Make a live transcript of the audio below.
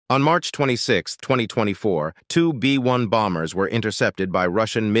On March 26, 2024, two B-1 bombers were intercepted by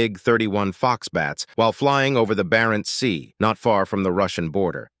Russian MiG-31 Foxbats while flying over the Barents Sea, not far from the Russian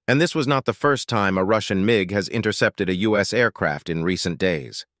border. And this was not the first time a Russian MiG has intercepted a U.S. aircraft in recent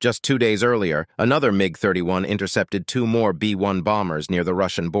days. Just 2 days earlier, another MiG-31 intercepted two more B-1 bombers near the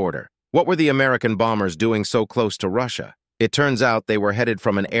Russian border. What were the American bombers doing so close to Russia? It turns out they were headed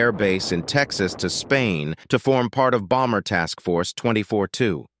from an air base in Texas to Spain to form part of Bomber Task Force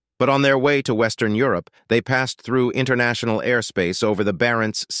 24-2. But on their way to Western Europe, they passed through international airspace over the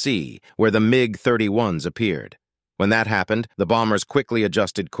Barents Sea, where the MiG-31s appeared. When that happened, the bombers quickly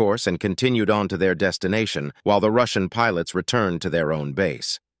adjusted course and continued on to their destination, while the Russian pilots returned to their own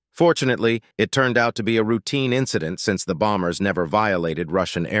base. Fortunately, it turned out to be a routine incident since the bombers never violated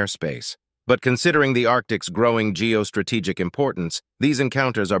Russian airspace. But considering the Arctic's growing geostrategic importance, these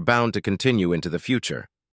encounters are bound to continue into the future.